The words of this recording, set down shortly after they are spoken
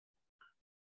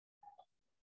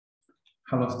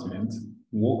Hello students,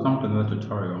 welcome to another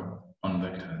tutorial on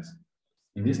vectors.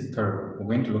 In this tutorial,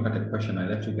 we're going to look at a question I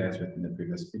left you guys with in the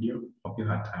previous video. Hope you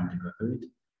had time to go through it.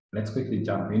 Let's quickly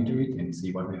jump into it and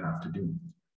see what we have to do.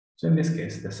 So in this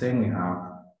case, the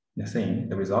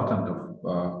resultant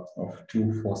of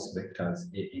two force vectors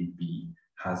A and B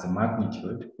has a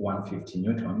magnitude 150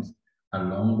 newtons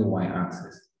along the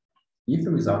y-axis. If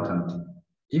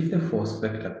the force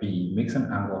vector B makes an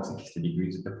angle of 60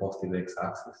 degrees with the positive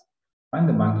x-axis, find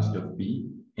the magnitude of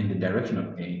B in the direction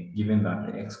of A, given that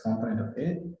the x component of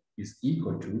A is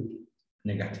equal to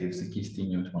negative 60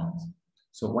 newtons.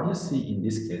 So what you see in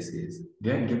this case is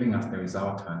they're giving us the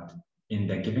resultant, and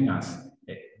they're giving us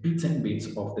bits and bits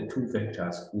of the two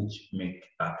vectors which make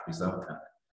that resultant.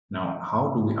 Now,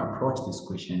 how do we approach this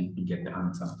question to get the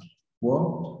answer?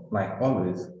 Well, like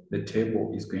always, the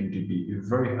table is going to be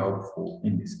very helpful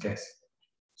in this case.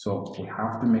 So we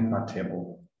have to make our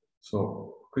table. So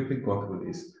quickly go through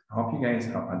this. I hope you guys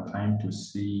have had time to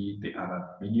see the other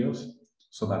videos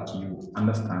so that you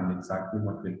understand exactly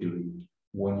what we're doing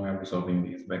when we're resolving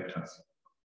these vectors.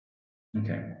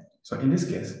 Okay, so in this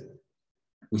case,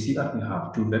 we see that we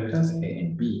have two vectors, A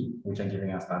and B, which are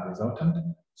giving us that resultant.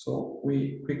 So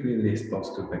we quickly list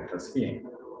those two vectors here.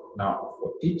 Now,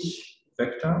 for each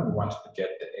vector, we want to get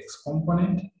the x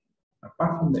component.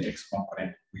 Apart from the x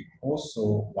component, we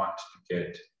also want to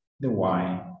get the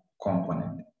y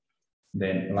component.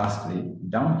 Then lastly,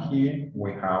 down here,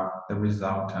 we have the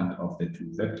resultant of the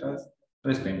two vectors that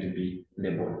is going to be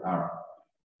labeled R.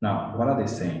 Now, what are they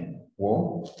saying?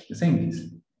 Well, they're saying this.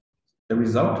 The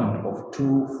resultant of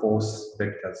two force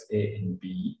vectors A and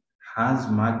B has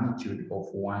magnitude of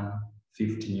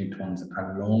 150 newtons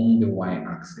along the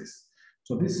y-axis.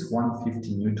 So this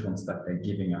 150 newtons that they're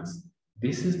giving us,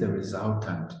 this is the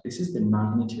resultant. This is the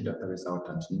magnitude of the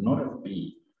resultant, not of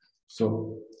B.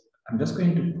 So I'm just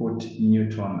going to put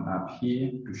Newton up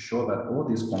here to show that all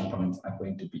these components are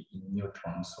going to be in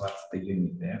newtons. So that's the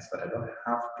unit there, so that I don't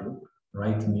have to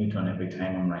write Newton every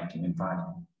time I'm writing a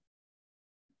value.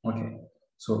 Okay,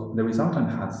 so the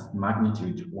resultant has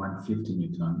magnitude 150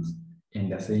 newtons,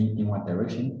 and they're saying in what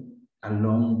direction?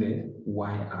 Along the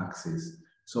y-axis.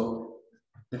 So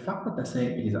the fact that they're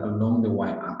saying it is along the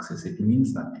y-axis, it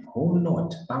means that the whole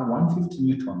lot, that 150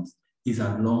 newtons, is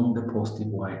along the positive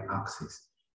y-axis,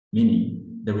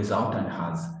 meaning the resultant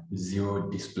has zero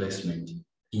displacement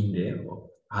in there,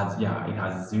 it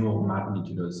has zero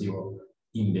magnitude or zero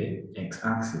in the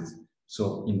x-axis.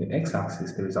 So in the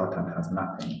x-axis, the resultant has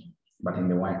nothing, but in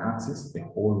the y-axis, the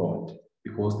whole lot,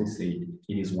 because they say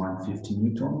it is 150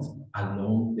 newtons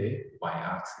along the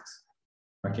y-axis.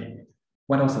 Okay,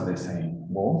 what else are they saying?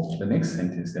 Well, the next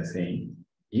sentence they're saying,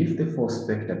 if the force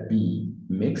vector B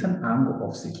makes an angle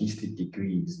of 60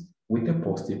 degrees with a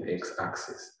positive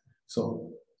x-axis. So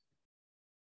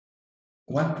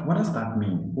what does that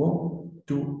mean? Well,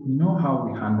 to know how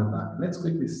we handle that, let's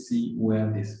quickly see where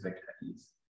this vector is.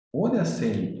 What they're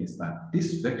saying is that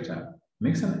this vector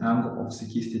makes an angle of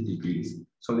 60 degrees.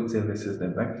 So let's say this is the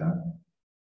vector.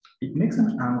 It makes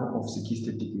an angle of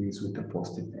 60 degrees with a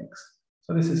positive x.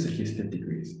 So this is 60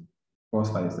 degrees. Of course,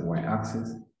 that is the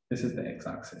y-axis. This is the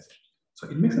x-axis. So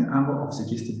it makes an angle of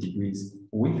 60 degrees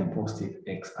with a positive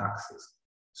x-axis.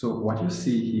 So what you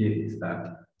see here is that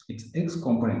its x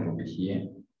component will be here.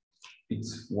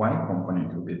 Its y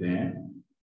component will be there.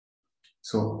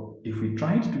 So if we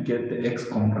tried to get the x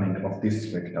component of this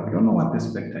vector, we don't know what this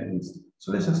vector is.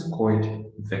 So let's just call it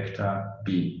vector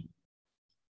B.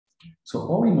 So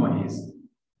all we know is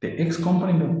the x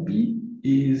component of B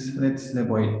is, let's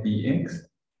label it Bx.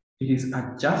 It is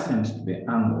adjacent to the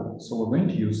angle. So we're going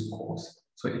to use cos.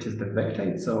 So it is the vector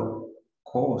itself,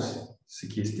 cos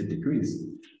 60 degrees.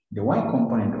 The y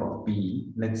component of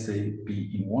B, let's say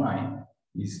B in y,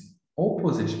 is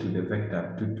opposite to the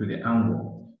vector, to the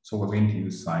angle. So we're going to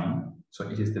use sine. So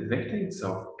it is the vector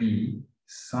itself, B,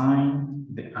 sine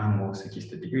the angle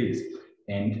 60 degrees.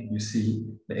 And you see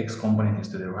the x component is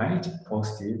to the right,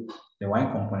 positive. The y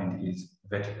component is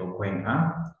vertical, going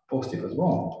up, positive as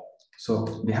well.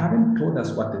 So they haven't told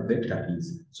us what the vector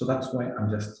is. So that's why I'm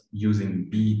just using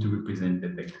B to represent the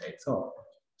vector itself.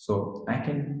 So I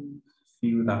can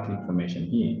fill that information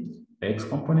here. The x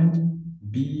component,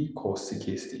 B cos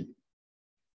 60.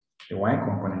 The y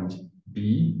component,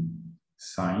 B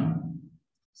sine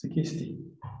 60.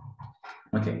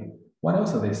 Okay, what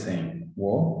else are they saying?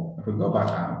 Well, if we go back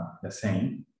up, they're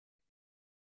saying,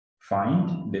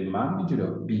 find the magnitude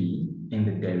of B in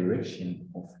the direction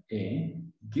of A,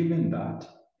 given that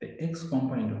the x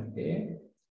component of A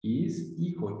is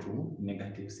equal to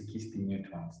negative 60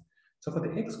 newtons. So for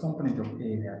the x component of A,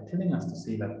 they are telling us to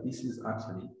say that this is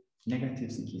actually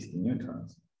negative 60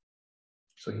 newtons.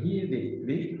 So here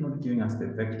they're not giving us the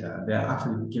vector, they're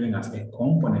actually giving us a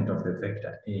component of the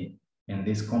vector A, and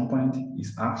this component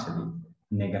is actually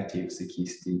negative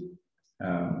 60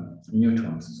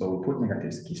 newtons. So we put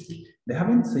negative 60. They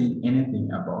haven't said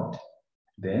anything about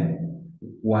the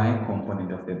y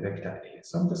component of the vector A.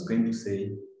 So I'm just going to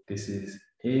say this is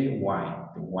AY,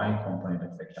 the y component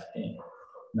of vector A.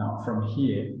 Now from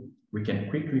here, we can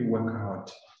quickly work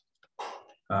out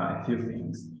a few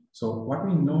things. So what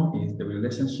we know is the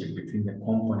relationship between the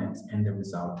components and the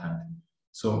resultant.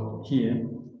 So here,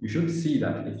 you should see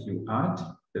that if you add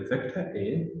the vector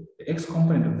A, the x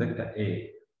component of vector A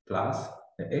plus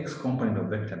the x component of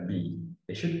vector B,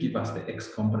 they should give us the x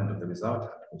component of the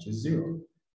resultant, which is 0.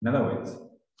 In other words,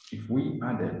 if we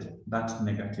added that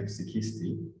negative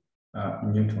 60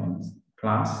 newtons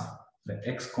plus the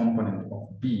x component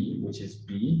of B, which is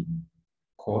B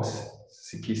cos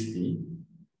 60,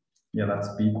 yeah, that's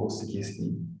B cos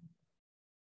 60.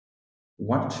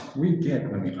 What we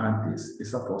get when we add this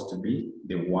is supposed to be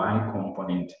the y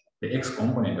component, the x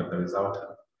component of the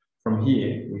resultant. From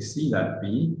here, we see that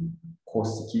B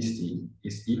cos 60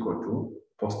 is equal to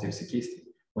positive 60.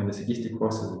 When the 60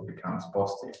 crosses, it becomes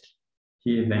positive.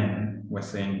 Here then, we're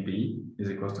saying B is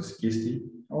equal to 60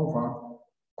 over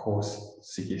cos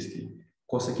 60.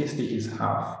 Cos 60 is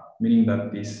half, meaning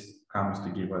that this comes to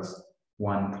give us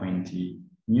 120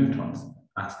 newtons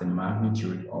as the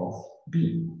magnitude of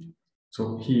B.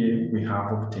 So here we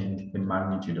have obtained the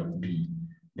magnitude of B.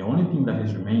 The only thing that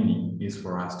is remaining is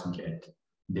for us to get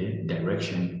the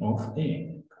direction of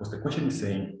A, because the question is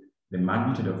saying the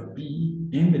magnitude of B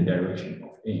in the direction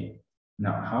of A.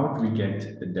 Now, how do we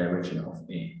get the direction of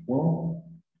A? Well,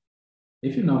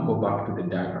 if you now go back to the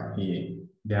diagram here,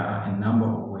 there are a number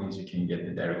of ways you can get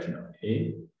the direction of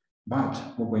A, but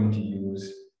we're going to use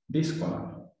this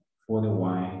column for the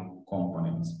y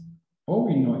components. All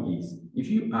we know is if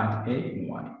you add A in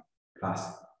y plus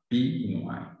B in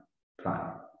y, plus,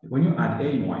 when you add A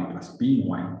in y plus B in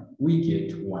y, we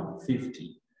get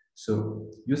 150. So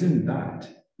using that,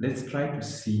 let's try to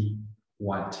see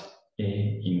what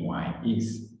A in y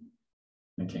is.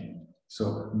 Okay,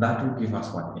 so that will give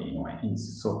us what A in y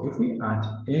is. So if we add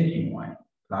A in y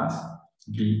plus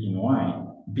B in y,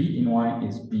 B in y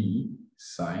is B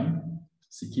sine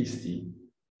 60.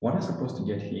 What we're supposed to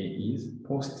get here is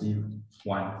positive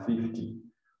 150.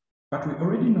 But we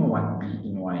already know what B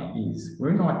in y is. We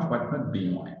already know what not B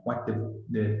in y, what the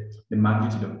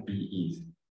magnitude of B is.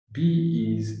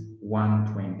 B is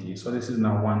 120. So this is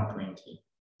now 120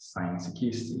 sine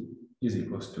 60 is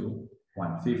equals to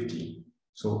 150.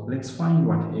 So let's find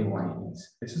what AY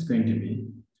is. This is going to be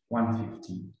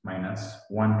 150 minus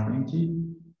 120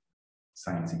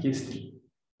 sine 60.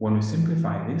 When we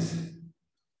simplify this,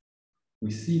 we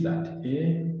see that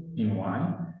A in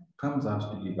y comes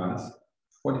out to give us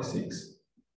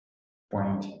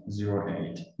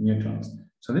 46.08 newtons.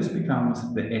 So this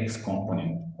becomes the x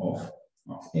component of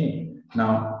A.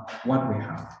 Now, what we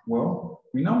have? Well,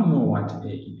 we now know what A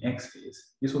in x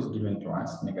is. This was given to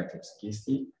us, negative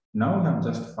 60. Now we have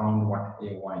just found what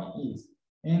AY is,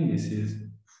 and this is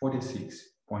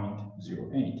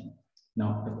 46.08.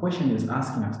 Now, the question is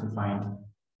asking us to find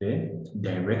the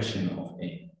direction of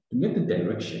A. To get the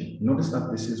direction, notice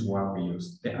that this is where we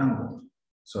use the angle.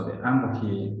 So the angle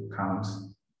here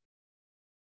comes,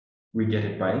 we get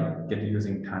it by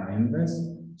using tan inverse.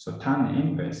 So tan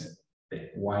inverse, the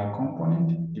y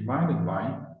component divided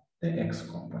by the x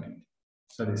component.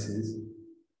 So this is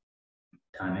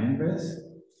tan inverse,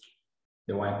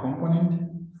 the y component,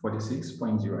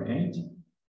 46.08,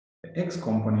 the x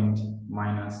component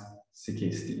minus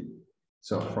 60.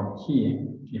 So from here,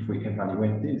 if we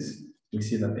evaluate this, we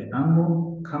see that the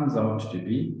angle comes out to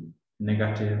be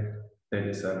negative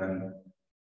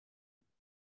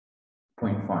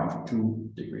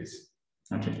 37.52 degrees.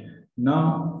 Okay,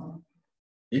 now,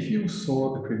 if you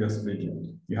saw the previous video,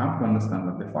 you have to understand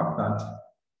that the fact that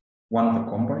one of the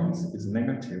components is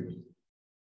negative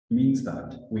means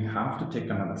that we have to take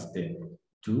another step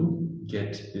to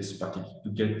get this particular,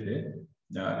 to get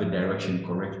the direction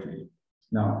correctly.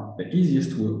 Now, the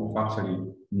easiest way of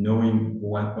actually knowing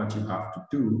what you have to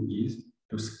do is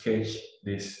to sketch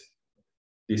this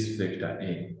vector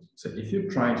A. So if you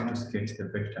try to sketch the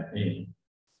vector A,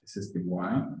 this is the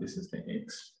y, this is the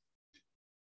x,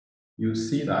 you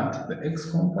see that the x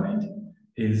component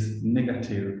is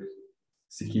negative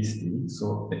 60.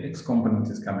 So the x component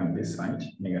is coming this side,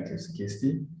 negative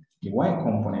 60. The y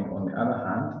component, on the other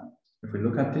hand, if we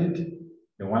look at it,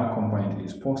 the y component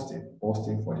is positive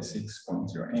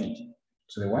 46.08.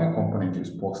 So the y component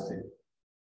is positive.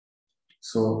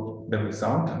 So the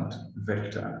resultant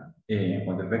vector A,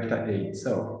 or the vector A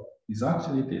itself, is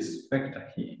actually this vector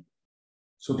here.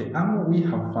 So the angle we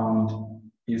have found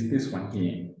is this one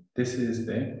here. This is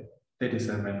the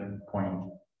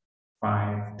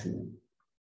 37.52.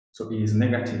 So it is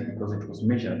negative because it was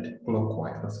measured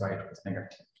clockwise. That's why it was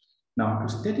negative. Now, to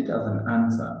state it as an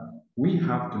answer, we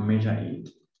have to measure it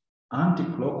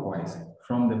anti-clockwise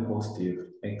from the positive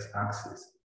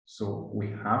x-axis. So we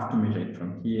have to measure it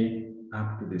from here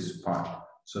up to this part.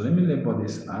 So let me label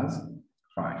this as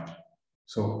 5.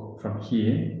 So from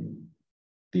here,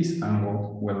 this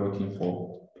angle we're looking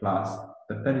for plus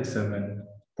the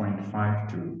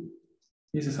 37.52.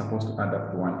 This is supposed to add up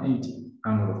to 180,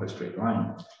 angle of a straight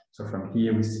line. So from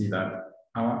here we see that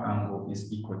our angle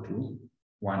is equal to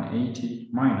 180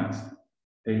 minus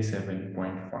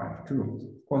 37.52.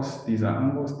 Of course, these are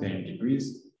angles, they're in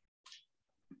degrees.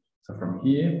 So from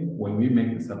here, when we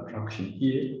make the subtraction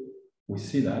here, we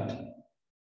see that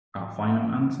our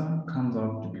final answer comes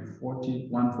out to be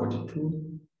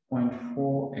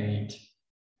 142.48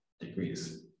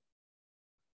 degrees.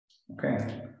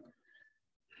 Okay.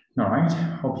 All right,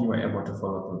 hope you were able to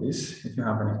follow through this. If you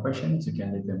have any questions, you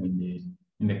can leave them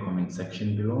in the comment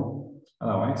section below.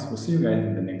 Otherwise, we'll see you guys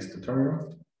in the next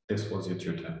tutorial. This was your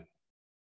tutor.